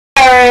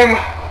name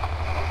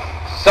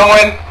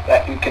someone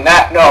that you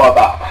cannot know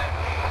about.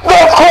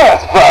 That's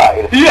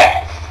classified!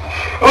 Yes!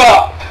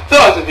 Well,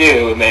 those of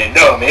you who may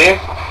know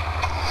me,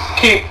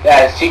 keep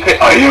that a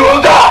secret or you will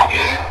die!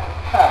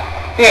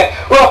 Yeah,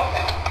 well,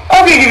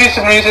 I'm going to give you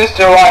some reasons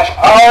to watch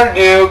our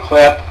new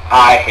clip,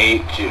 I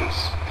Hate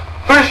Jews.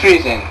 First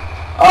reason,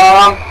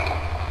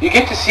 you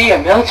get to see a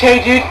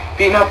military dude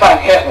beating up on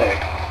Hitler.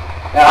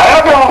 Now, I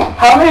don't know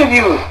how many of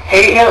you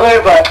hate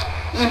Hitler, but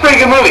this is a pretty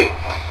good movie.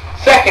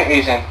 Second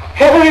reason,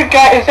 Hitler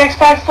got his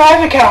Xbox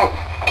Live account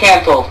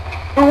canceled.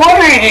 No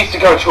wonder he needs to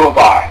go to a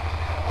bar.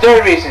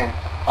 Third reason,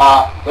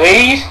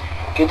 ladies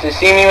get to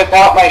see me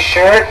without my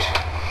shirt.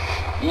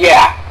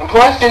 Yeah, and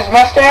plus his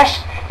mustache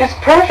is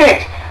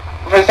perfect.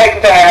 For a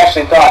second there I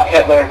actually thought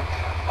Hitler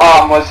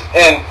was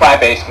in my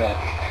basement.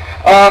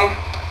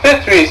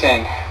 Fifth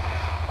reason,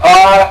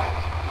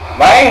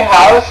 my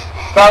house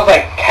smells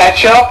like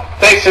ketchup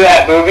thanks to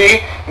that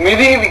movie. We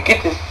didn't even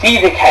get to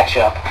see the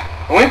ketchup.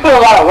 And we put a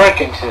lot of work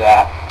into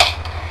that.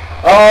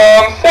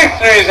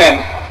 Sixth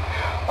reason,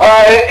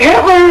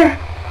 Hitler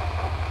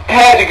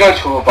had to go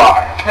to a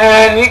bar.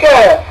 And you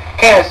gotta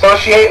kind of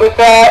associate with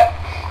that.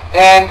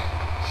 And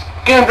it's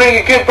gonna bring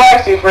a good bar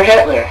scene for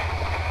Hitler.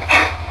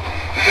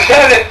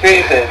 Seventh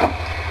reason,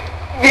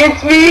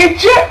 it's me and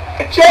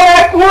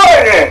Jack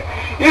Warner.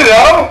 You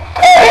know,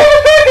 hey,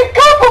 it's like a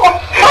couple.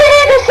 I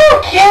mean, they're so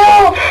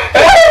cute. The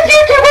best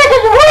YouTubers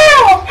in the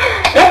world.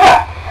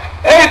 Yeah.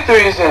 Eighth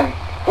reason,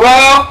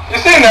 well,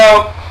 just so you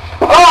know,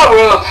 our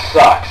world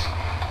sucks.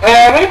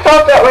 And we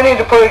felt that we need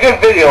to put a good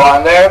video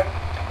on there.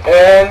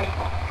 And,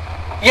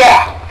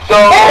 yeah, so...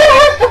 And it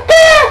was the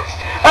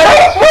best! I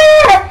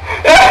swear!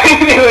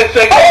 It was so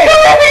good. I'm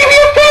gonna leave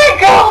you big,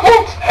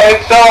 Golden! And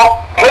so,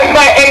 with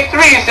my eighth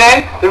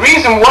reason, the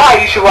reason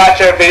why you should watch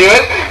our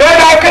videos, is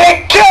I'm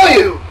gonna kill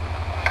you!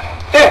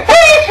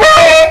 Please,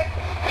 right?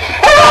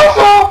 And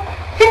also,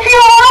 if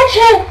you're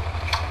watching,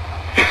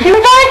 you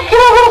and I can get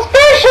a little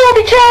special with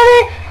each other.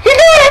 You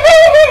know what I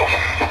mean?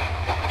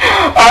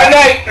 Our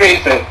ninth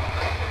reason.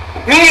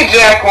 Me and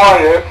Jack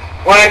Warner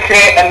want to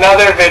create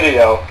another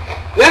video.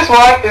 This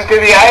one is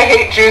going to be I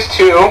Hate Jews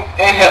 2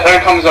 and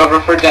Hitler Comes Over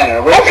for Dinner.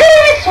 It's going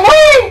to be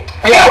sweet!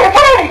 Yeah. We're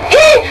going to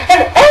eat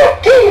an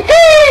MTV!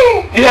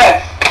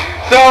 Yes.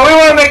 So we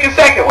want to make a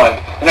second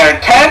one. And our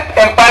 10th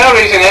and final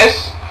reason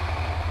is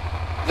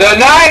the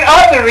 9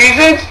 other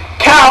reasons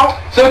count,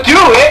 so do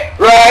it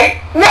right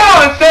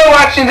now. Instead of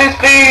watching this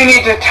video, you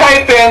need to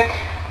type in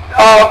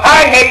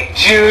I Hate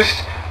Jews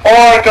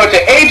or go to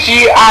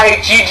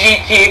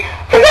AGIGGT.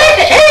 Pronounce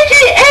it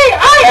AGAIIGGT.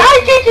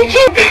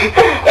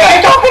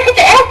 And don't forget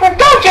the F for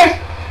Dodgers.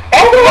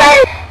 Anyway.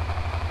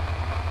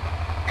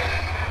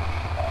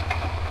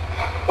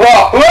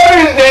 Well,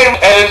 whoever's name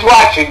is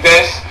watching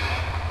this,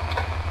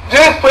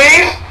 just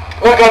please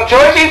look up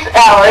Georgie's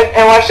Allen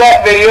and watch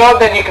that video,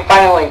 then you can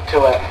find a link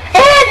to it.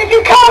 And if you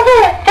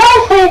comment,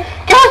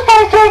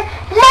 Ghostbusters,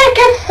 make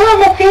us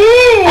some of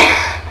these.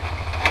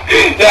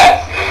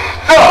 Yes.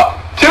 So,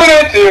 tune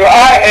into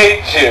I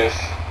Hate Jews.